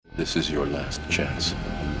This is your last chance.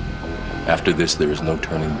 After this, there is no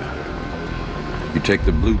turning back. You take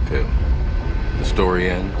the blue pill. The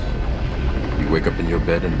story ends. You wake up in your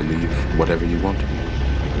bed and believe whatever you want to be.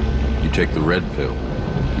 You take the red pill.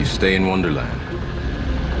 You stay in Wonderland.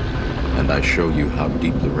 And I show you how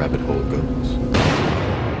deep the rabbit hole goes.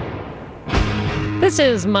 This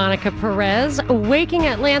is Monica Perez, waking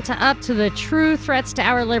Atlanta up to the true threats to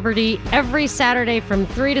our liberty every Saturday from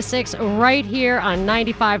 3 to 6 right here on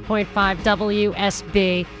 95.5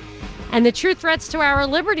 WSB. And the true threats to our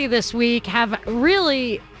liberty this week have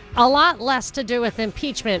really a lot less to do with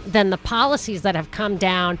impeachment than the policies that have come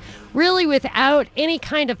down, really without any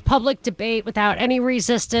kind of public debate, without any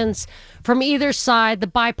resistance from either side. The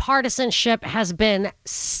bipartisanship has been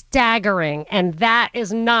staggering, and that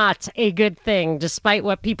is not a good thing, despite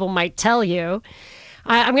what people might tell you.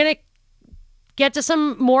 I'm going to get to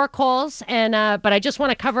some more calls, but I just want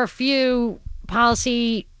to cover a few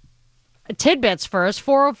policy tidbits first.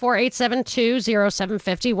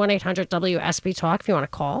 404-872-0750, 1-800-WSB-TALK if you want to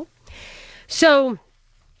call. So,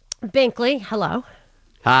 Binkley, hello.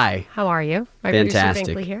 Hi. How are you? My Fantastic.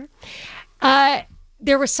 producer Binkley here.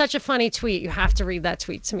 There was such a funny tweet. You have to read that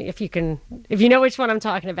tweet to me if you know which one I'm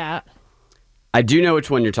talking about. I do know which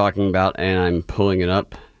one you're talking about, and I'm pulling it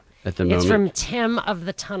up at the moment. It's from Tim of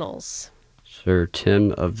the Tunnels. Sir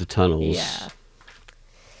Tim of the Tunnels. Yeah.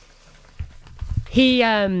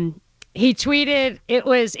 He tweeted, it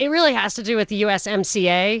really has to do with the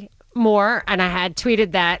USMCA more, and I had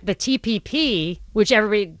tweeted that the TPP, which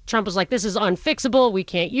Trump was like, this is unfixable, we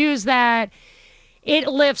can't use that. It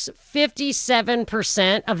lifts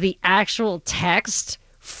 57% of the actual text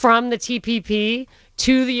from the TPP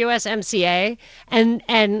to the USMCA,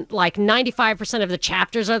 and like 95% of the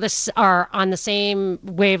chapters are on the same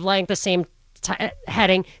wavelength, the same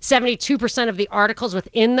heading. 72% of the articles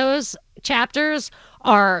within those chapters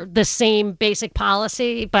are the same basic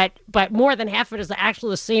policy, but more than half of it is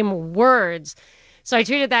actually the same words. So I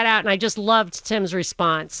tweeted that out, and I just loved Tim's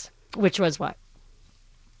response, which was what?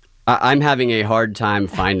 I'm having a hard time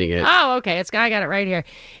finding it. Oh, okay. I got it right here.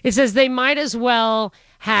 It says they might as well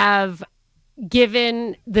have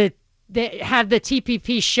given have the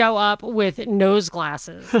TPP show up with nose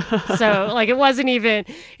glasses. So, like, it wasn't even,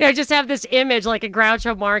 just have this image, like a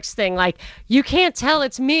Groucho Marx thing. Like, you can't tell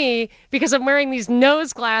it's me because I'm wearing these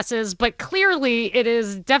nose glasses, but clearly it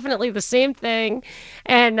is definitely the same thing.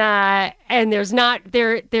 And there's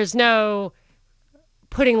no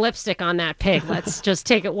putting lipstick on that pig. Let's just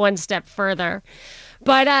take it one step further.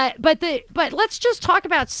 But let's just talk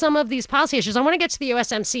about some of these policy issues. I want to get to the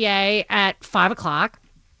USMCA at 5:00.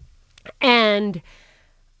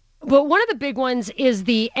 But one of the big ones is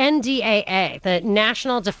the NDAA, the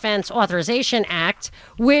National Defense Authorization Act,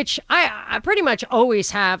 which I pretty much always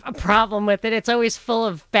have a problem with it. It's always full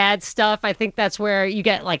of bad stuff. I think that's where you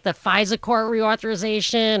get like the FISA court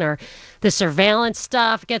reauthorization, or the surveillance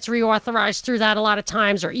stuff gets reauthorized through that a lot of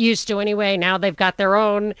times, or used to anyway. Now they've got their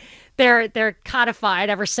own, they're codified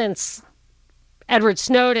ever since Edward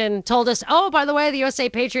Snowden told us, oh, by the way, the USA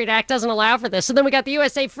Patriot Act doesn't allow for this. So then we got the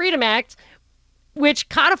USA Freedom Act, which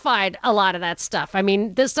codified a lot of that stuff. I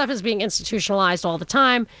mean, this stuff is being institutionalized all the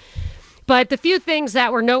time. But the few things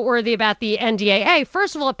that were noteworthy about the NDAA,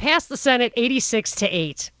 first of all, it passed the Senate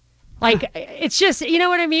 86-8. Like, it's just, you know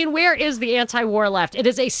what I mean? Where is the anti-war left? It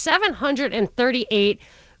is a $738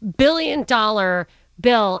 billion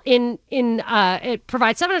bill. It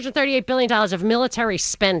provides $738 billion of military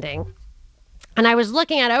spending. And I was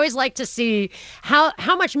looking at, I always like to see how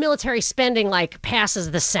much military spending like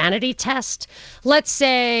passes the sanity test. Let's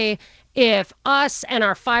say if us and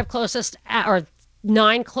our 5 closest or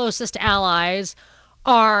 9 closest allies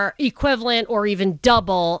are equivalent or even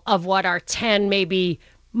double of what our 10 maybe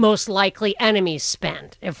most likely enemies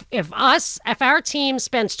spend. If our team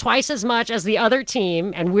spends twice as much as the other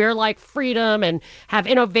team, and we're like freedom and have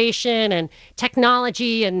innovation and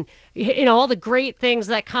technology and all the great things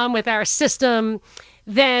that come with our system,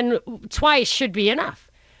 then twice should be enough.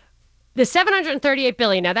 The $738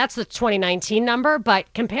 billion, now that's the 2019 number,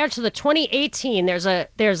 but compared to the 2018, there's a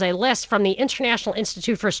list from the International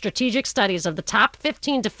Institute for Strategic Studies of the top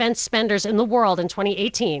 15 defense spenders in the world in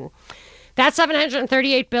 2018. That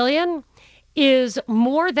 $738 billion is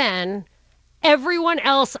more than everyone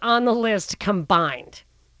else on the list combined.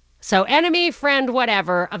 So enemy, friend,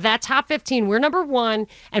 whatever, of that top 15, we're number 1,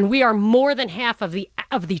 and we are more than half of the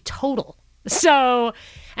total. So,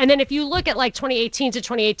 and then if you look at like 2018 to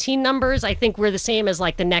 2018 numbers, I think we're the same as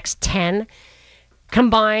like the next 10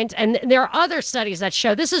 combined. And there are other studies that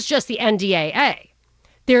show, this is just the NDAA.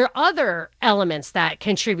 there are other elements that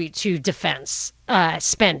contribute to defense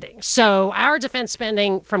spending. So our defense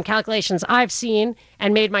spending, from calculations I've seen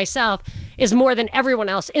and made myself, is more than everyone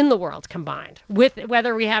else in the world combined. With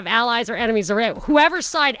whether we have allies or enemies or whoever's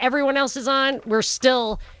side everyone else is on, we're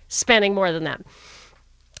still spending more than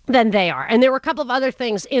they are. And there were a couple of other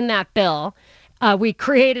things in that bill. We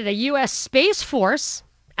created a U.S. Space Force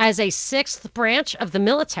as a sixth branch of the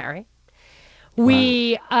military.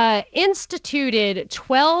 We instituted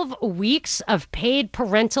 12 weeks of paid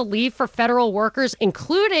parental leave for federal workers,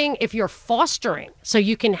 including if you're fostering. So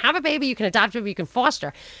you can have a baby, you can adopt a baby, you can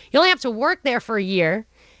foster. You only have to work there for a year,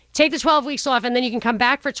 take the 12 weeks off, and then you can come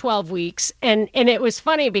back for 12 weeks. And it was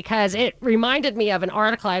funny because it reminded me of an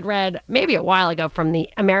article I'd read maybe a while ago from the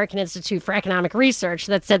American Institute for Economic Research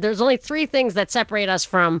that said there's only three things that separate us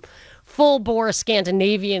from full-bore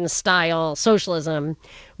Scandinavian-style socialism,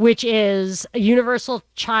 which is universal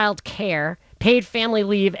child care, paid family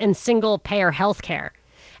leave, and single-payer health care.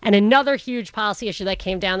 And another huge policy issue that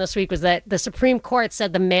came down this week was that the Supreme Court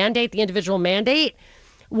said the individual mandate,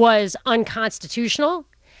 was unconstitutional.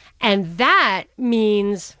 And that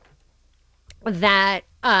means that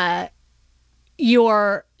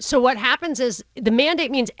so what happens is the mandate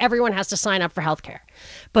means everyone has to sign up for health care.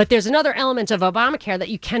 But there's another element of Obamacare that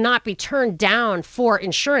you cannot be turned down for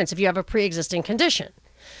insurance if you have a pre-existing condition.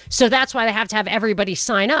 So that's why they have to have everybody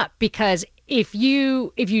sign up, because if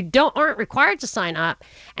you aren't required to sign up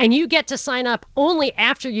and you get to sign up only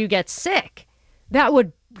after you get sick, that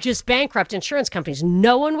would just bankrupt insurance companies.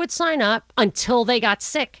 No one would sign up until they got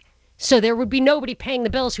sick. So there would be nobody paying the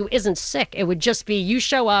bills who isn't sick. It would just be you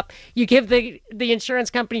show up, you give the insurance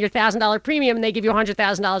company your $1,000 premium, and they give you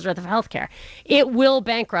 $100,000 worth of health care. It will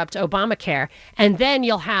bankrupt Obamacare. And then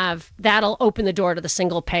that'll open the door to the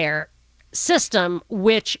single payer system,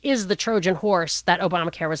 which is the Trojan horse that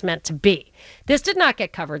Obamacare was meant to be. This did not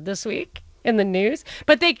get covered this week in the news,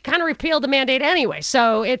 but they kind of repealed the mandate anyway.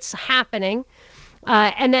 So it's happening.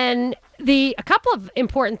 And then a couple of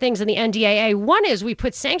important things in the NDAA. One is we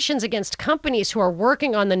put sanctions against companies who are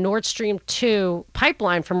working on the Nord Stream 2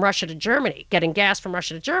 pipeline from Russia to Germany, getting gas from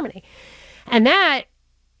Russia to Germany. And that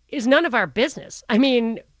is none of our business. I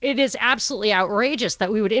mean, it is absolutely outrageous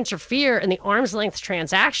that we would interfere in the arm's length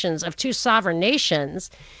transactions of two sovereign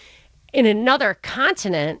nations in another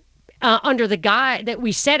continent under the guy that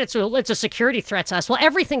we said it's a security threat to us. Well,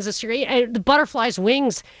 everything's a security. The butterfly's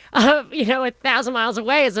wings, 1,000 miles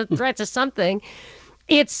away is a threat to something.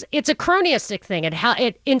 It's a cronyistic thing.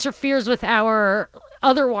 It interferes with our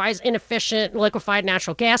otherwise inefficient liquefied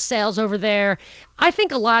natural gas sales over there. I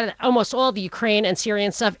think almost all the Ukraine and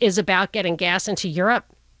Syrian stuff is about getting gas into Europe.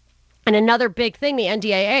 And another big thing, the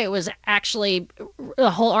NDAA was actually a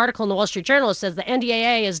whole article in the Wall Street Journal says the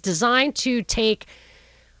NDAA is designed to take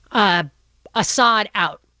Assad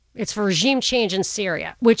out. It's for regime change in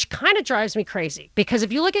Syria, which kind of drives me crazy, because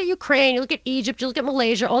if you look at Ukraine, you look at Egypt, you look at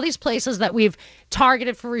Malaysia, all these places that we've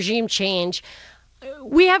targeted for regime change,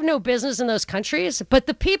 we have no business in those countries, but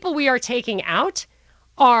the people we are taking out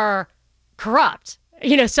are corrupt.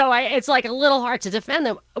 So it's like a little hard to defend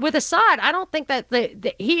them. With Assad, I don't think that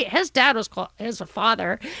his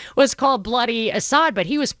father was called Bloody Assad, but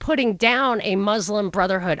he was putting down a Muslim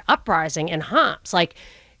Brotherhood uprising in Homs.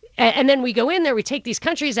 And then we go in there, we take these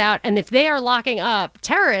countries out, and if they are locking up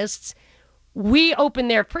terrorists, we open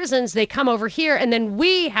their prisons, they come over here, and then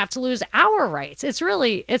we have to lose our rights. It's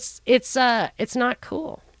really, it's not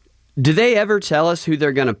cool. Do they ever tell us who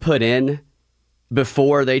they're going to put in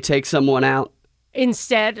before they take someone out?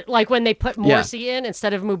 Instead, like when they put Morsi in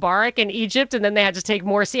instead of Mubarak in Egypt, and then they had to take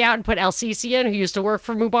Morsi out and put El-Sisi in, who used to work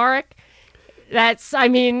for Mubarak.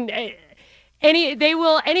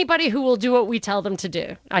 Anybody who will do what we tell them to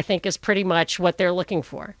do, I think, is pretty much what they're looking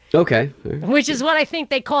for. Okay. Which is what I think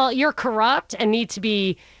they call, you're corrupt and need to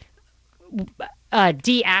be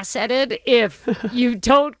de-assetted if you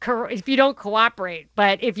don't cooperate.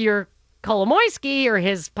 But if you're Kolomoisky or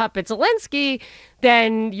his puppet Zelensky,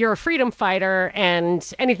 then you're a freedom fighter and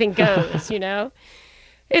anything goes,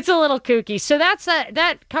 It's a little kooky. So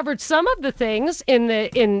that covered some of the things in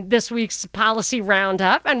this week's policy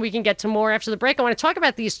roundup, and we can get to more after the break. I want to talk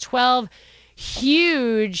about these 12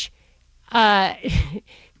 huge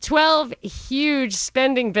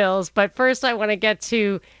spending bills, but first I want to get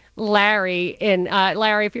to Larry. And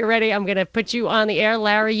Larry, if you're ready, I'm going to put you on the air.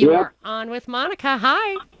 Larry, you are on with Monica.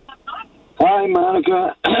 Hi. Hi,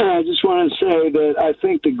 Monica. I just want to say that I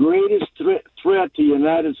think the greatest threat to the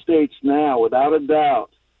United States now, without a doubt,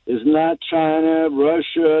 is not China,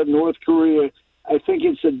 Russia, North Korea. I think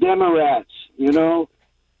it's the Democrats,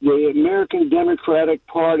 the American Democratic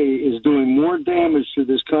Party is doing more damage to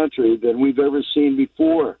this country than we've ever seen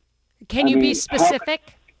before. Can you be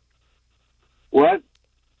specific? What?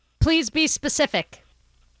 Please be specific.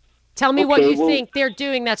 Tell me what you think they're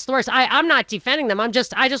doing that's the worst. I'm not defending them. I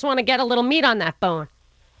just want to get a little meat on that bone.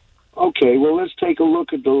 Okay, well, let's take a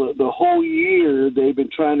look at the whole year they've been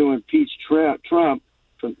trying to impeach Trump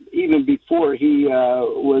from even before he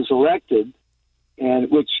was elected, and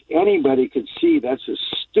which anybody could see that's the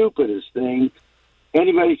stupidest thing.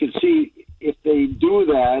 Anybody could see if they do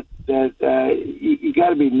that you got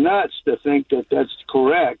to be nuts to think that that's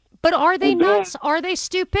correct. But are they nuts? Are they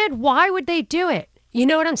stupid? Why would they do it? You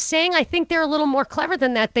know what I'm saying? I think they're a little more clever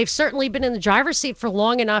than that. They've certainly been in the driver's seat for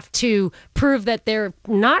long enough to prove that they're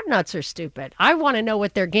not nuts or stupid. I want to know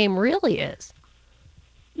what their game really is.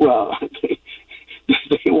 Well,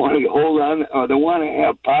 they want to hold on, or they want to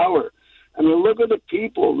have power. I mean, look at the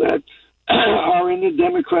people that are in the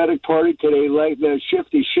Democratic Party today, like the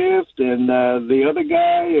Shifty Schiff and the other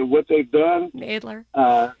guy, and what they've done. Nadler.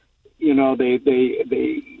 You know,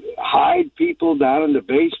 they hide people down in the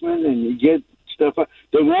basement, and you get stuff.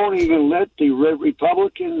 They won't even let the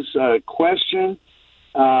Republicans question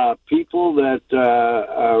people that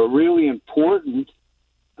are really important,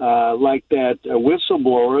 like that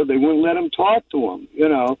whistleblower. They wouldn't let him talk to him, you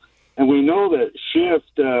know. And we know that Schiff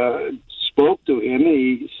spoke to him, and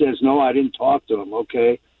he says, no, I didn't talk to him,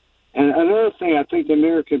 okay? And another thing I think the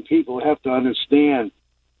American people have to understand,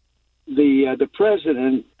 the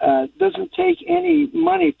president doesn't take any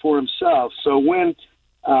money for himself. So when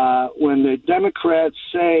the Democrats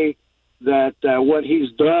say that what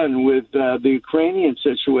he's done with the Ukrainian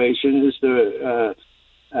situation is to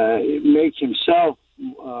make himself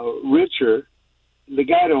richer, the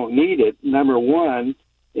guy don't need it, number one,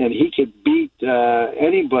 and he could beat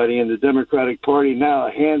anybody in the Democratic Party now,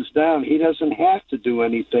 hands down. He doesn't have to do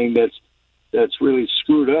anything that's really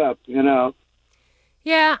screwed up, you know.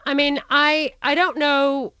 Yeah, I mean, I don't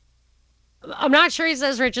know. I'm not sure he's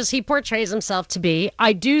as rich as he portrays himself to be.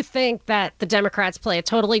 I do think that the Democrats play a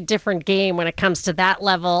totally different game when it comes to that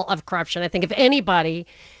level of corruption. I think if anybody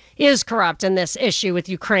is corrupt in this issue with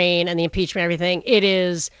Ukraine and the impeachment and everything, it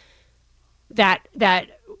is that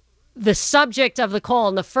the subject of the call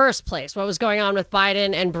in the first place, what was going on with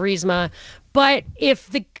Biden and Burisma. But if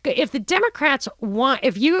the Democrats want,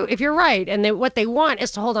 if you're right, and what they want is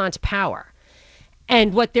to hold on to power,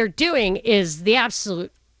 and what they're doing is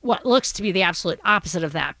what looks to be the absolute opposite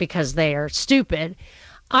of that, because they are stupid,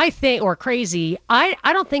 I think, or crazy. I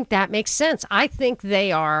don't think that makes sense. I think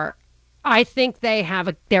they're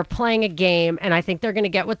playing a game, and I think they're going to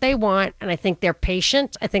get what they want, and I think they're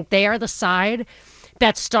patient. I think they are the side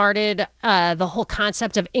that started the whole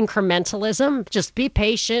concept of incrementalism. Just be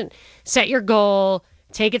patient, set your goal,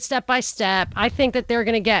 take it step by step. I think that they're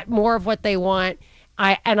going to get more of what they want.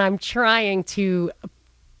 I'm trying to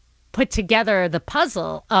put together the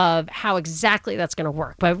puzzle of how exactly that's going to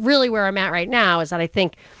work. But really where I'm at right now is that I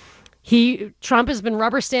think Trump has been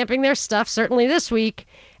rubber stamping their stuff, certainly this week,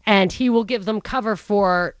 and he will give them cover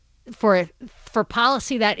for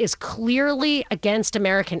policy that is clearly against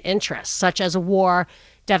American interests, such as a war,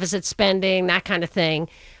 deficit spending, that kind of thing,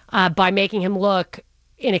 by making him look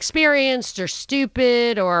inexperienced or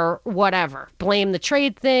stupid or whatever. Blame the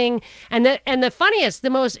trade thing. And the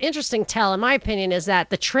most interesting tell, in my opinion, is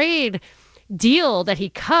that the trade deal that he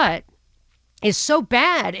cut is so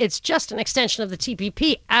bad, it's just an extension of the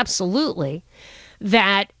TPP, absolutely,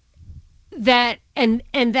 that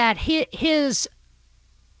his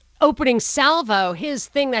opening salvo, his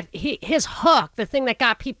hook, the thing that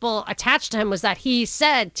got people attached to him, was that he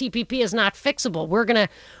said TPP is not fixable. We're going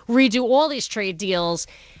to redo all these trade deals,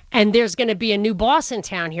 and there's going to be a new boss in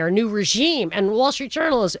town here, a new regime. And Wall Street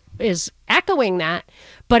Journal is echoing that,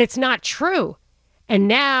 but it's not true. And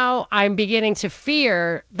now I'm beginning to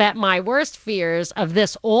fear that my worst fears of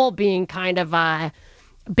this all being kind of a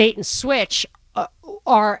bait and switch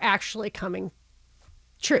are actually coming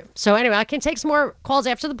true. So anyway, I can take some more calls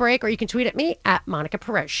after the break, or you can tweet at me at Monica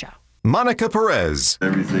Perez Show. Monica Perez.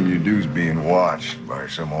 Everything you do is being watched by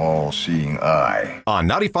some all-seeing eye. On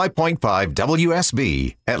 95.5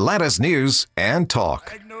 WSB, Atlanta's News and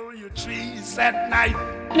Talk.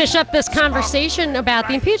 Finish up this conversation about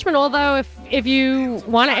the impeachment, although if you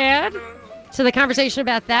want to add to the conversation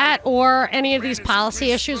about that or any of these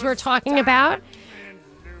policy issues we're talking about,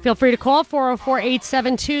 feel free to call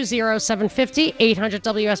 404-872-0750,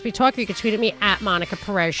 800-WSB Talk. You can tweet at me at Monica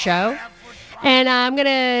Perez Show. And I'm going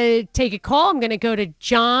to take a call. I'm going to go to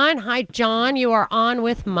John. Hi, John. You are on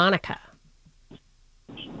with Monica.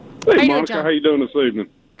 Hey, Monica. How you doing this evening?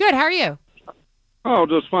 Good. How are you? Oh,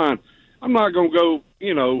 just fine. I'm not going to go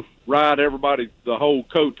ride the whole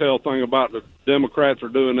coattail thing about the Democrats are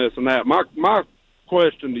doing this and that. My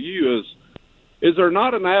question to you is there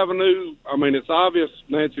not an avenue? I mean, it's obvious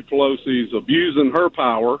Nancy Pelosi's abusing her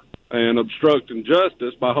power and obstructing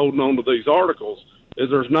justice by holding on to these articles. Is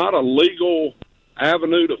there not a legal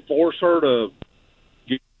avenue to force her to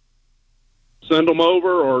send them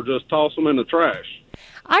over or just toss them in the trash?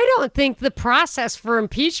 I don't think the process for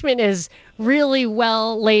impeachment is really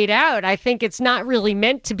well laid out. I think it's not really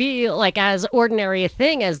meant to be like as ordinary a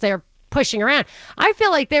thing as they're pushing around. I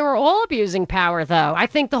feel like they were all abusing power, though. I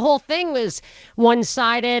think the whole thing was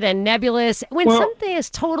one-sided and nebulous. When something is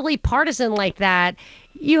totally partisan like that,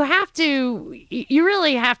 you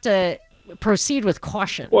really have to proceed with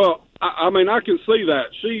caution. Well, I mean, I can see that.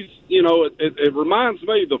 She's, it reminds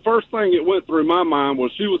me, the first thing that went through my mind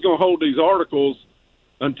was she was going to hold these articles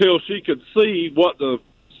until she could see what the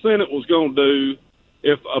Senate was going to do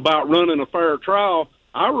about running a fair trial.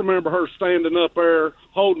 I remember her standing up there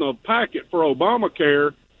holding a packet for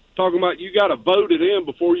Obamacare, talking about you got to vote it in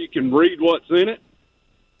before you can read what's in it.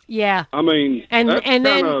 Yeah. I mean,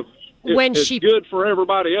 it's good for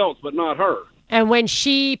everybody else, but not her. And when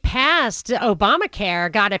she passed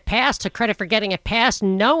Obamacare, got it passed, took credit for getting it passed,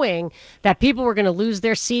 knowing that people were going to lose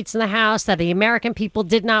their seats in the House, that the American people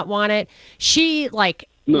did not want it, she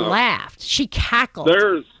laughed. She cackled.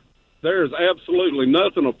 There's absolutely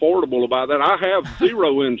nothing affordable about that. I have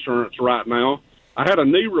zero insurance right now. I had a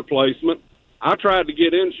knee replacement. I tried to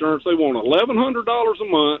get insurance. They want $1,100 a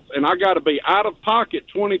month, and I got to be out of pocket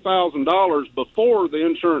 $20,000 before the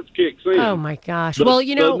insurance kicks in. Oh my gosh!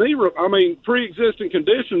 Pre-existing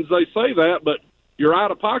conditions, they say that, but your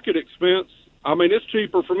out of pocket expense. I mean, it's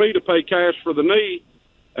cheaper for me to pay cash for the knee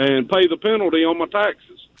and pay the penalty on my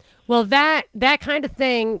taxes. Well, that kind of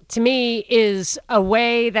thing, to me, is a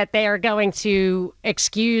way that they are going to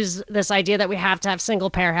excuse this idea that we have to have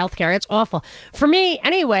single-payer health care. It's awful. For me,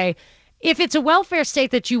 anyway, if it's a welfare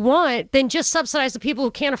state that you want, then just subsidize the people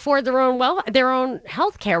who can't afford their own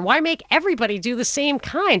health care. Why make everybody do the same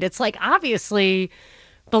kind? It's like, obviously,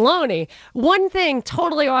 baloney. One thing,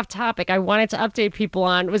 totally off topic, I wanted to update people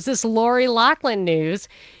on was this Lori Loughlin news.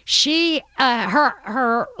 She,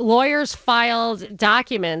 her lawyers filed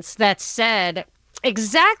documents that said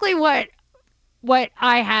exactly what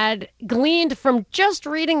I had gleaned from just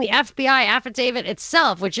reading the FBI affidavit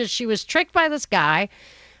itself, which is she was tricked by this guy,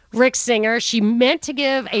 Rick Singer. She meant to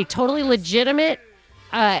give a totally legitimate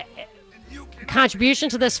contribution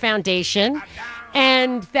to this foundation,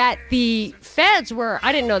 and that the feds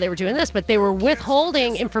I didn't know they were doing this, but they were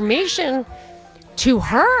withholding information to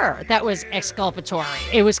her that was exculpatory.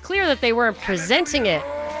 It was clear that they weren't presenting it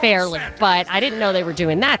fairly, but I didn't know they were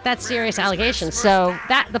doing that. That's serious allegations. So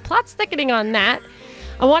the plot's thickening on that.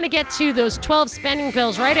 I want to get to those 12 spending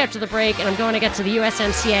bills right after the break, and I'm going to get to the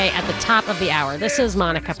USMCA at the top of the hour. This is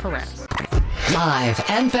Monica Perez. Live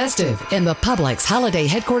and festive in the Publix Holiday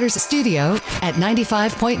Headquarters studio at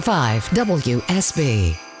 95.5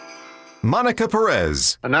 WSB. Monica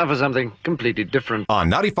Perez. And now for something completely different.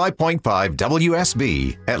 On 95.5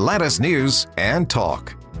 WSB, Atlanta's News and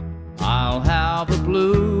Talk. I'll have a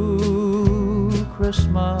blue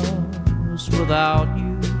Christmas without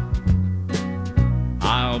you.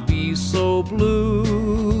 I'll be so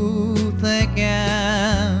blue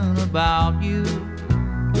thinking about you.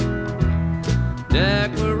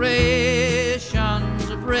 Decorations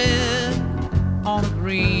of red on a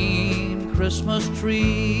green Christmas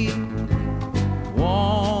tree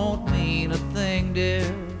won't mean a thing,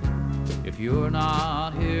 dear, if you're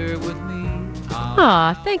not here with me.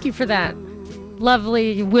 Aw, thank you for that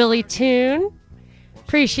lovely Willie tune.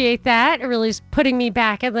 Appreciate that. It really is putting me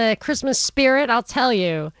back in the Christmas spirit. I'll tell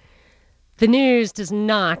you, the news does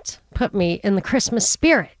not put me in the Christmas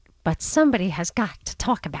spirit, but somebody has got to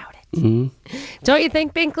talk about it. Mm-hmm. Don't you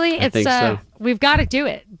think, Binkley? I think so. We've got to do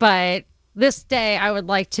it. But this day, I would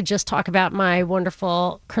like to just talk about my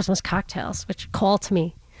wonderful Christmas cocktails, which call to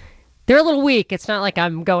me. They're a little weak. It's not like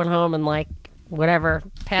I'm going home and whatever.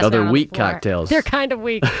 They're weak cocktails. They're kind of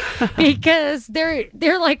weak because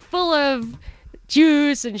they're like full of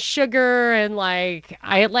juice and sugar and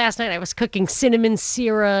last night I was cooking cinnamon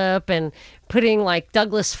syrup and putting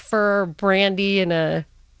Douglas fir brandy in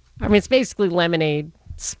it's basically lemonade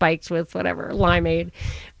spiked with whatever limeade,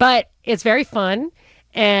 but it's very fun.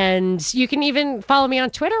 And you can even follow me on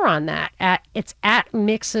Twitter on that. It's at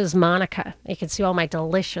Mixes Monica. You can see all my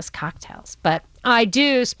delicious cocktails. But I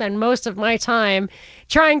do spend most of my time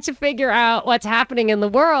trying to figure out what's happening in the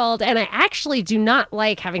world. And I actually do not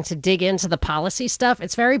like having to dig into the policy stuff.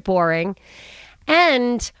 It's very boring.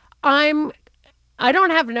 And I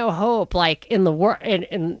don't have no hope in the world,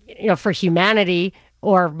 for humanity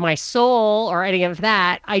or my soul or any of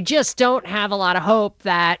that. I just don't have a lot of hope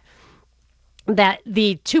that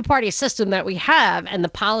the two-party system that we have and the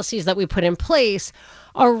policies that we put in place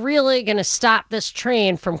are really going to stop this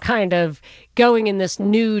train from kind of going in this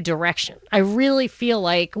new direction. I really feel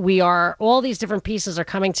like all these different pieces are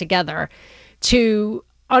coming together to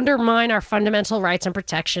undermine our fundamental rights and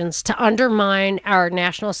protections, to undermine our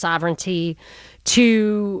national sovereignty,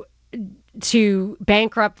 to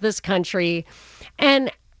bankrupt this country.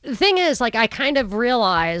 And the thing is, like, I kind of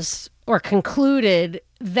realized or concluded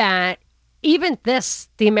that even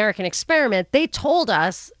the American experiment, they told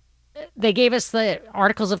us, they gave us the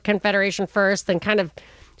Articles of Confederation first, then kind of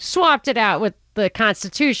swapped it out with the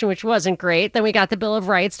Constitution, which wasn't great. Then we got the Bill of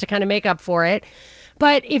Rights to kind of make up for it.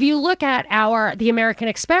 But if you look at the American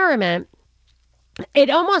experiment, it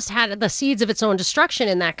almost had the seeds of its own destruction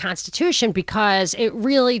in that Constitution, because it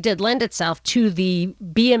really did lend itself to the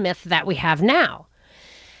behemoth that we have now.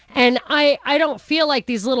 And I don't feel like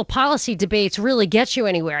these little policy debates really get you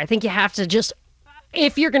anywhere. I think you have to just,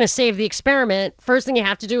 if you're going to save the experiment, first thing you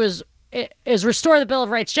have to do is restore the Bill of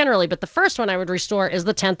Rights generally. But the first one I would restore is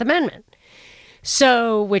the 10th Amendment.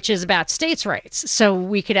 So, which is about states' rights. So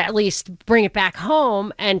we could at least bring it back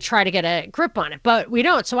home and try to get a grip on it. But we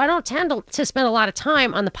don't. So I don't tend to spend a lot of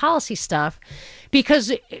time on the policy stuff,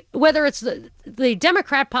 because whether it's the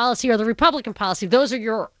Democrat policy or the Republican policy, those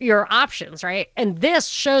are your options, right? And this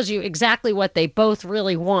shows you exactly what they both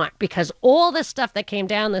really want, because all this stuff that came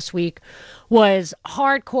down this week was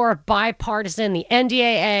hardcore bipartisan, the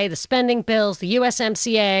NDAA, the spending bills, the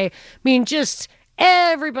USMCA. I mean, just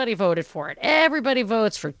everybody voted for it. Everybody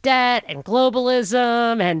votes for debt and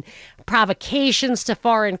globalism and provocations to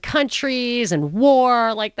foreign countries and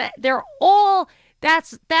war, like that. They're all,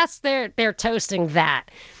 they're toasting that.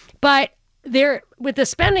 But with the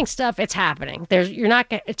spending stuff, it's happening. You're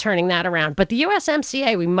not turning that around. But the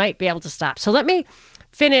USMCA, we might be able to stop. So let me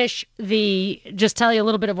just tell you a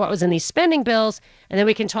little bit of what was in these spending bills, and then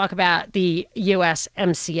we can talk about the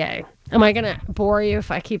USMCA. Am I going to bore you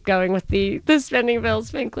if I keep going with the spending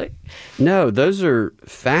bills, Finkley? No, those are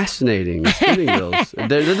fascinating spending bills.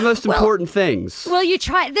 They're the most important things. Well,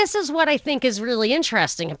 this is what I think is really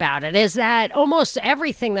interesting about it, is that almost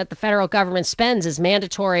everything that the federal government spends is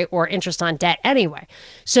mandatory or interest on debt anyway.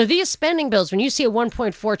 So these spending bills, when you see a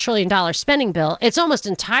 $1.4 trillion spending bill, it's almost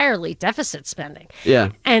entirely deficit spending. Yeah.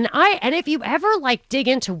 And if you ever dig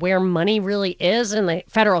into where money really is in the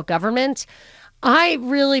federal government, I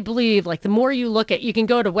really believe, the more you look at, you can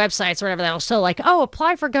go to websites or whatever, that'll show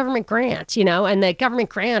apply for government grant, and the government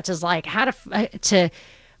grant is how to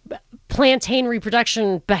plantain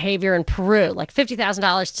reproduction behavior in Peru,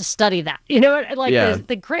 $50,000 to study that.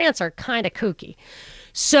 The grants are kind of kooky.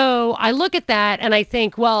 So I look at that and I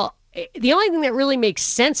think, well, the only thing that really makes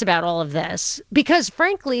sense about all of this, because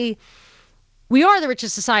frankly, we are the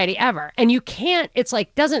richest society ever, and you can't, it's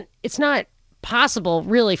not possible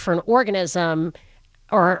really for an organism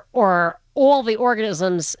or all the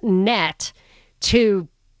organisms net to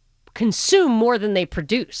consume more than they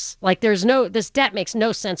produce. This debt makes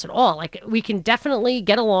no sense at all. We can definitely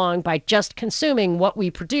get along by just consuming what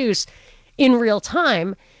we produce in real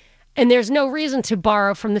time, and there's no reason to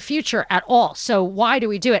borrow from the future at all. So why do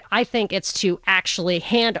we do it? I think it's to actually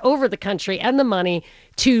hand over the country and the money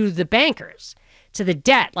to the bankers, to the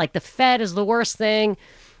debt. The Fed is the worst thing.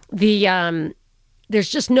 There's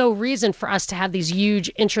just no reason for us to have these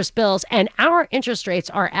huge interest bills, and our interest rates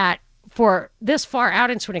are for this far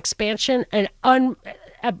out into an expansion, and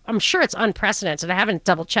I'm sure it's unprecedented. I haven't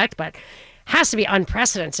double checked, but has to be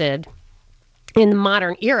unprecedented in the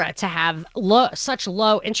modern era to have such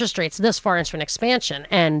low interest rates this far into an expansion.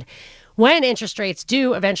 And when interest rates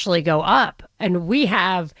do eventually go up, and we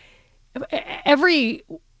have every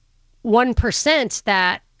 1%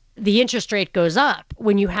 that the interest rate goes up,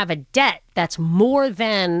 when you have a debt that's more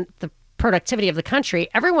than the productivity of the country,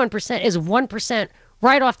 every 1% is 1%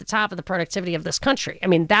 right off the top of the productivity of this country. I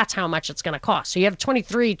mean, that's how much it's going to cost. So you have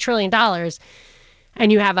 $23 trillion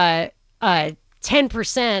and you have a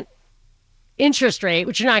 10% interest rate,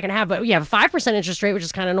 which you're not going to have, but you have a 5% interest rate, which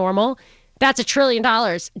is kind of normal. That's $1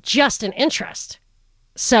 trillion just in interest.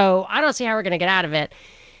 So I don't see how we're going to get out of it.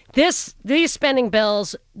 These spending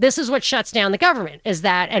bills, this is what shuts down the government, is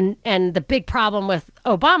that, and the big problem with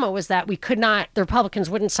Obama was that the Republicans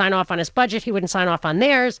wouldn't sign off on his budget. He wouldn't sign off on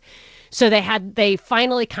theirs. So they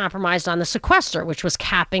finally compromised on the sequester, which was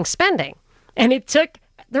capping spending. And it took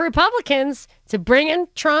the Republicans to bring in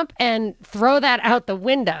Trump and throw that out the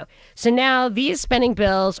window. So now these spending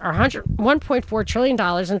bills are $1.4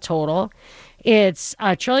 trillion in total. It's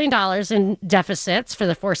 $1 trillion in deficits for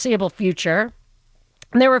the foreseeable future.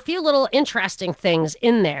 And there were a few little interesting things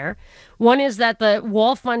in there. One is that the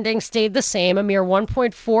wall funding stayed the same, a mere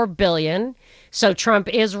 $1.4 billion. So Trump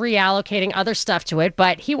is reallocating other stuff to it,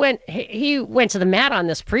 but he went to the mat on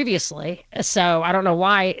this previously. So I don't know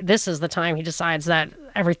why this is the time he decides that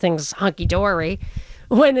everything's hunky-dory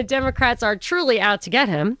when the Democrats are truly out to get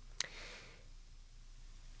him.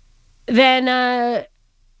 Then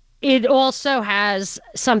it also has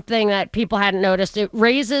something that people hadn't noticed. It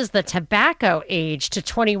raises the tobacco age to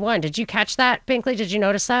 21. Did you catch that, Binkley? Did you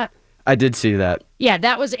notice that? I did see that. Yeah,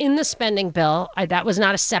 that was in the spending bill. That was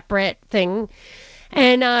not a separate thing.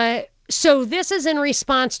 And so this is in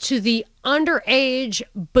response to the underage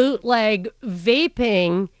bootleg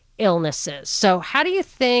vaping illnesses. So how do you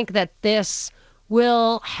think that this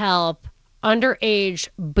will help underage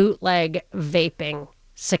bootleg vaping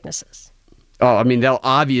sicknesses? Oh, I mean, they'll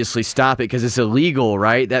obviously stop it because it's illegal,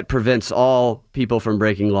 right? That prevents all people from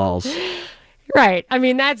breaking laws. Right. I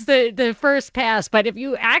mean, that's the first pass. But if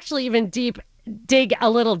you actually even dig a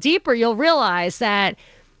little deeper, you'll realize that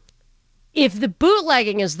if the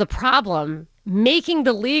bootlegging is the problem, making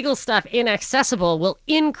the legal stuff inaccessible will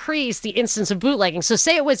increase the instance of bootlegging. So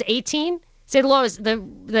say it was 18. Say the law was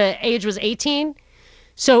the age was 18.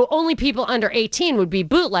 So only people under 18 would be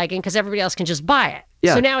bootlegging because everybody else can just buy it.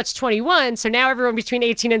 Yeah. So now it's 21. So now everyone between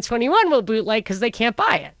 18 and 21 will bootleg because they can't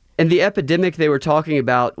buy it. And the epidemic they were talking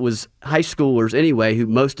about was high schoolers anyway,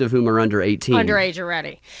 most of whom are under 18. Underage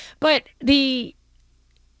already. But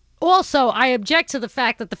also, I object to the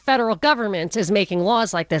fact that the federal government is making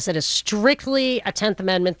laws like this. It is strictly a 10th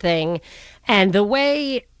Amendment thing. And the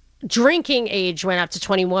way drinking age went up to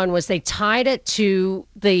 21 was they tied it to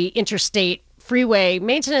the interstate freeway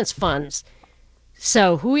maintenance funds.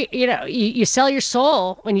 So you sell your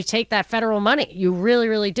soul when you take that federal money. You really,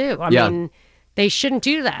 really do. I mean, they shouldn't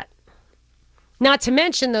do that. Not to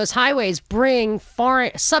mention those highways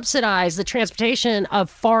subsidize the transportation of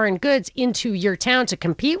foreign goods into your town to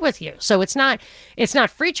compete with you. So it's not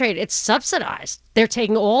free trade, it's subsidized. They're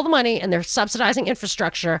taking all the money and they're subsidizing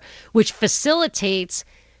infrastructure, which facilitates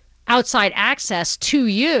outside access to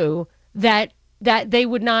you that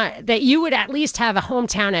you would at least have a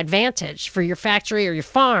hometown advantage for your factory or your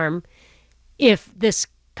farm if this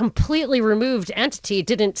completely removed entity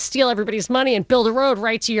didn't steal everybody's money and build a road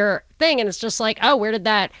right to your thing. And it's just like, oh, where did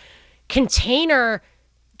that container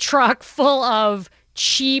truck full of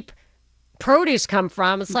cheap produce come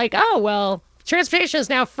from? It's like, oh, well, transportation is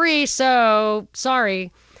now free, so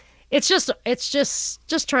sorry. It's just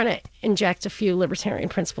trying to inject a few libertarian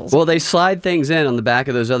principles. Well, they slide things in on the back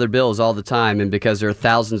of those other bills all the time, and because there are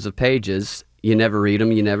thousands of pages, you never read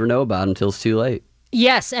them, you never know about them until it's too late.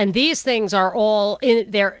 Yes, and these things are all in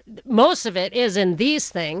there. Most of it is in these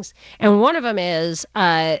things, and one of them is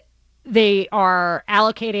they are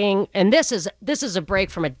allocating, and this is a break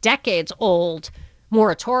from a decades-old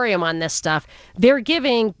moratorium on this stuff. They're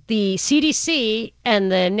giving the CDC and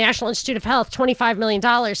the National Institute of Health $25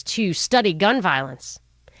 million to study gun violence.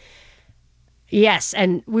 Yes,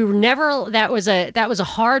 and we were never. That was a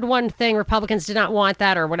hard-won thing. Republicans did not want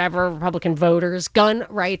that, or whatever. Republican voters, gun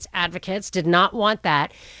rights advocates, did not want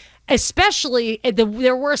that. Especially,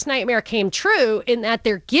 their worst nightmare came true in that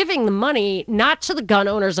they're giving the money not to the gun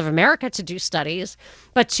owners of America to do studies,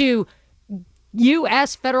 but to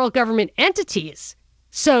U.S. federal government entities.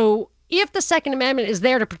 So, if the Second Amendment is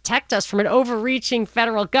there to protect us from an overreaching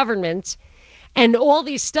federal government, and all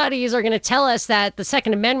these studies are going to tell us that the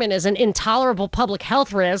Second Amendment is an intolerable public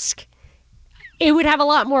health risk, it would have a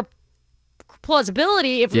lot more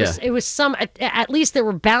plausibility if it was some, at least there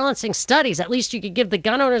were balancing studies. At least you could give the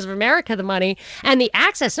gun owners of America the money and the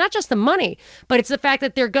access, not just the money, but it's the fact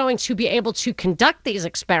that they're going to be able to conduct these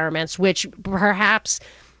experiments, which perhaps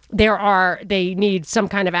they need some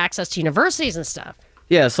kind of access to universities and stuff.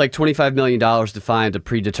 Yeah, it's like $25 million to find a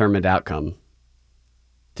predetermined outcome.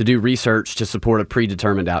 To do research to support a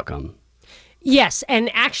predetermined outcome. Yes, and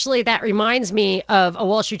actually that reminds me of a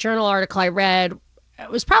Wall Street Journal article I read, it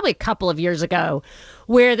was probably a couple of years ago,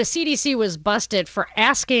 where the CDC was busted for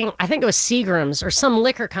asking, I think it was Seagram's or some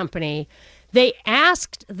liquor company, they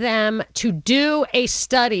asked them to do a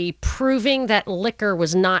study proving that liquor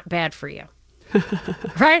was not bad for you.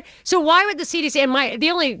 Right? So why would the CDC, and the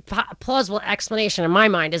only plausible explanation in my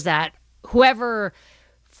mind is that whoever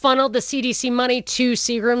funneled the CDC money to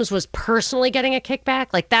Seagram's was personally getting a kickback.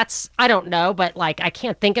 Like I don't know, but I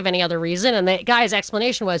can't think of any other reason. And the guy's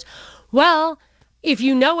explanation was, well, if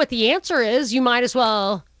you know what the answer is, you might as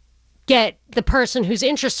well get the person whose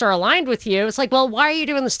interests are aligned with you. It's like, well, why are you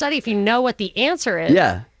doing the study if you know what the answer is?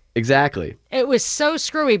 Yeah. Exactly. It was so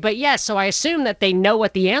screwy, but yes, so I assume that they know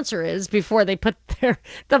what the answer is before they put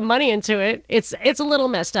the money into it. It's a little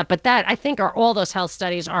messed up, but that I think all those health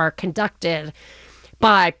studies are conducted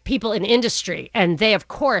by people in industry, and they of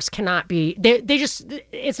course cannot be. They just.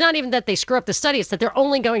 It's not even that they screw up the study; it's that they're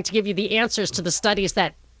only going to give you the answers to the studies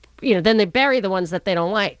that, then they bury the ones that they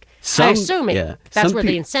don't like. I'm assuming that's where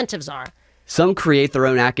the incentives are. Some create their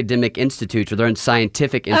own academic institutes or their own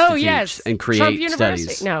scientific institutes and create Trump University.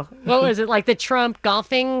 studies. No, what was it, like the Trump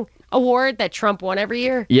Golfing Award that Trump won every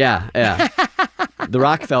year? Yeah. The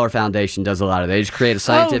Rockefeller Foundation does a lot of it. They just create a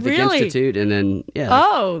scientific institute and then,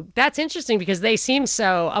 Oh, that's interesting because they seem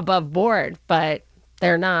so above board, but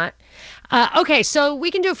they're not. Okay, so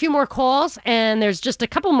we can do a few more calls, and there's just a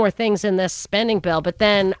couple more things in this spending bill, but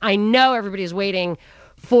then I know everybody's waiting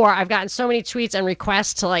I've gotten so many tweets and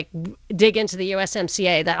requests to dig into the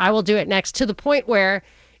USMCA that I will do it next, to the point where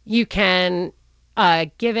you can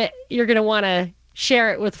you're going to want to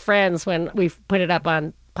share it with friends when we put it up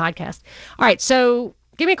on podcast. All right, so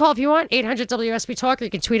give me a call if you want, 800 WSB Talk, or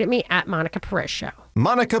you can tweet at me at Monica Perez Show.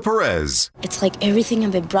 Monica Perez. It's like everything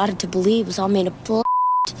I've been brought up to believe was all made of bull.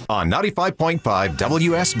 On 95.5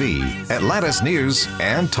 WSB, Atlanta's News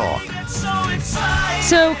and Talk.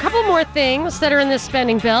 So a couple more things that are in this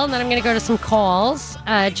spending bill, and then I'm going to go to some calls.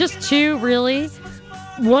 Just two, really.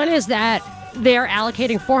 One is that they're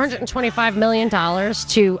allocating $425 million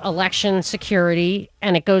to election security,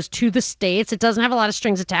 and it goes to the states. It doesn't have a lot of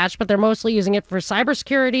strings attached, but they're mostly using it for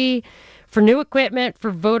cybersecurity, for new equipment,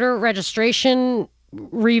 for voter registration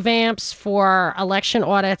revamps, for election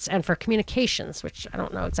audits, and for communications, which I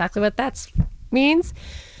don't know exactly what that means.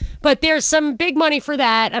 But there's some big money for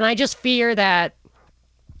that, and I just fear that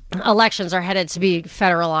elections are headed to be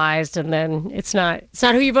federalized, and then it's not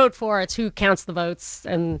who you vote for, it's who counts the votes,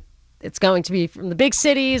 and it's going to be from the big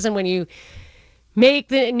cities. And when you make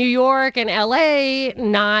the New York and LA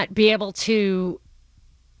not be able to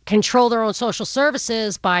control their own social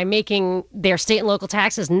services by making their state and local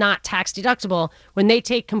taxes not tax deductible, when they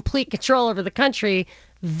take complete control over the country,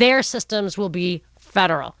 their systems will be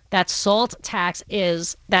federal. That SALT tax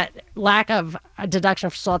that lack of a deduction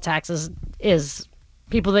for SALT taxes is,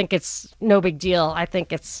 people think it's no big deal. I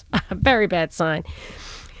think it's a very bad sign.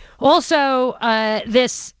 Also,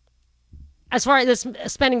 as far as this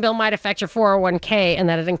spending bill might affect your 401k, and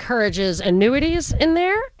that it encourages annuities in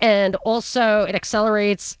there, and also it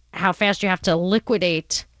accelerates how fast you have to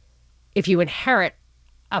liquidate if you inherit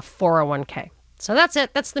a 401k. So that's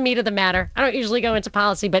it. That's the meat of the matter. I don't usually go into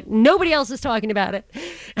policy, but nobody else is talking about it.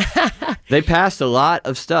 They passed a lot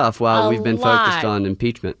of stuff while we've been focused on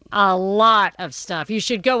impeachment. A lot of stuff. You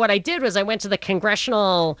should go. What I did was I went to the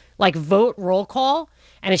congressional vote roll call,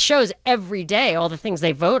 and it shows every day all the things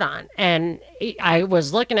they vote on. And I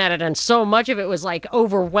was looking at it, and so much of it was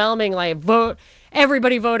overwhelming, vote.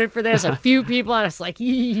 Everybody voted for this. A few people, and it's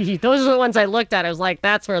those are the ones I looked at. I was like,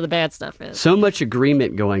 that's where the bad stuff is. So much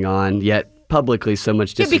agreement going on, yet publicly so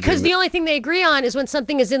much disagreement. Yeah, because the only thing they agree on is when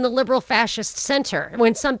something is in the liberal fascist center,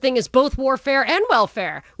 when something is both warfare and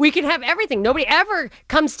welfare. We can have everything. Nobody ever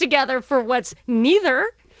comes together for what's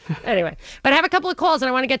neither. Anyway, but I have a couple of calls, and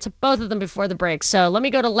I want to get to both of them before the break. So let me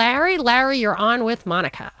go to Larry. Larry, you're on with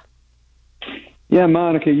Monica. Yeah,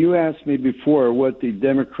 Monica, you asked me before what the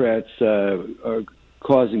Democrats are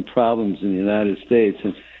causing problems in the United States.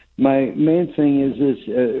 And my main thing is this,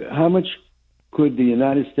 how much could the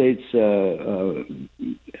United States,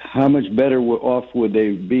 how much better off would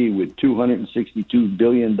they be with $262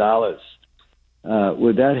 billion?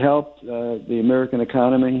 Would that help the American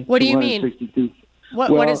economy? What do you mean?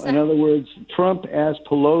 What is that? In other words, Trump asked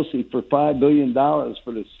Pelosi for $5 billion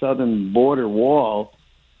for the southern border wall,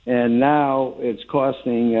 and now it's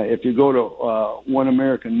costing, if you go to One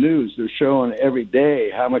American News, they're showing every day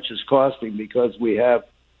how much it's costing because we have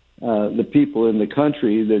the people in the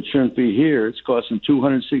country that shouldn't be here. It's costing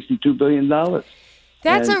 $262 billion.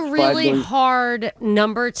 That's a really hard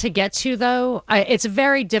number to get to, though. It's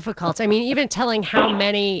very difficult. I mean, even telling how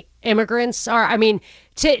many immigrants are,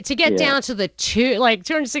 to get down to the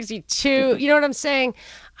 262, you know what I'm saying?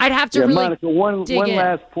 I'd have to really Monica, one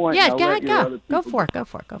last point. Yeah, go for it.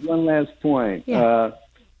 One last point. Yeah.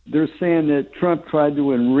 They're saying that Trump tried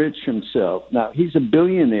to enrich himself. Now, he's a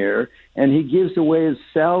billionaire, and he gives away his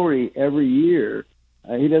salary every year.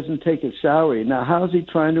 He doesn't take his salary. Now, how is he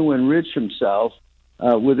trying to enrich himself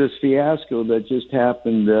with this fiasco that just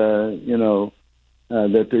happened, that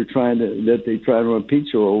they try to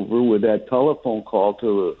impeach over with that telephone call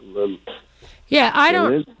to Yeah,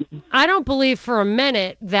 I don't believe for a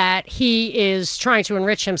minute that he is trying to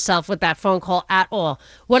enrich himself with that phone call at all.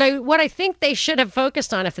 What I think they should have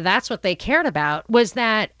focused on, if that's what they cared about, was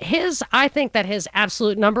that I think that his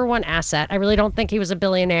absolute number one asset, I really don't think he was a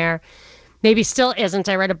billionaire. Maybe still isn't.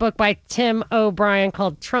 I read a book by Tim O'Brien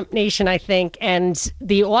called Trump Nation, I think, and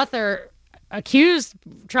the author accused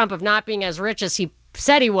Trump of not being as rich as he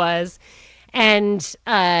said he was, and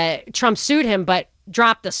Trump sued him, but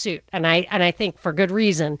dropped the suit, and I think for good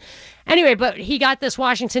reason. Anyway, but he got this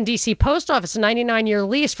Washington, D.C. post office, a 99-year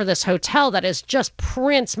lease for this hotel that is just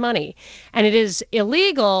Prince money, and it is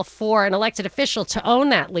illegal for an elected official to own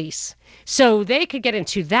that lease. So they could get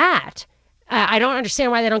into that. I don't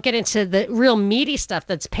understand why they don't get into the real meaty stuff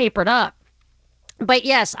that's papered up. But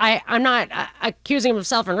yes, I'm not accusing him of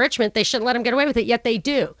self-enrichment. They shouldn't let him get away with it, yet they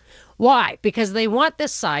do. Why? Because they want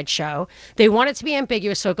this sideshow. They want it to be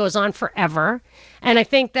ambiguous so it goes on forever. And I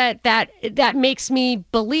think that makes me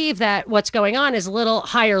believe that what's going on is a little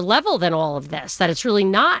higher level than all of this, that it's really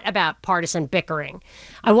not about partisan bickering.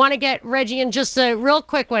 I want to get Reggie in just a real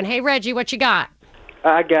quick one. Hey, Reggie, what you got?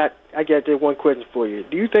 I got just one question for you.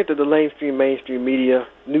 Do you think that the mainstream media,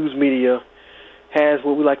 news media, has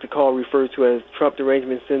what we like to call, referred to as Trump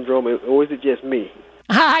derangement syndrome, or is it just me?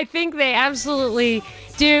 I think they absolutely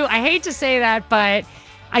do. I hate to say that, but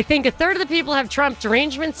I think a third of the people have Trump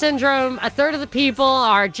derangement syndrome. A third of the people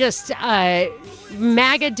are just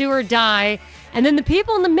MAGA do or die. And then the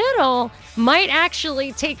people in the middle might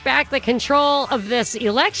actually take back the control of this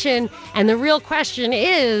election. And the real question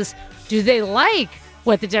is, do they like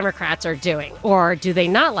what the Democrats are doing, or do they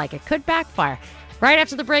not like it? Could backfire. Right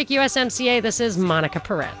after the break, USMCA, this is Monica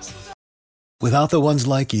Perez. Without the ones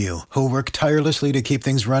like you, who work tirelessly to keep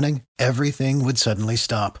things running, everything would suddenly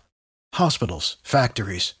stop. Hospitals,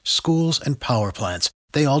 factories, schools, and power plants,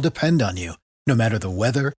 they all depend on you. No matter the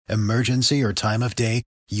weather, emergency, or time of day,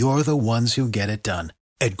 you're the ones who get it done.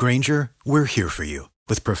 At Grainger, we're here for you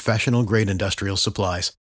with professional-grade industrial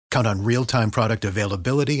supplies. Count on real-time product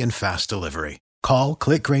availability and fast delivery. Call,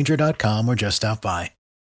 click Grainger.com, or just stop by.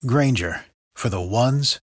 Grainger, for the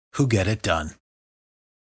ones who get it done.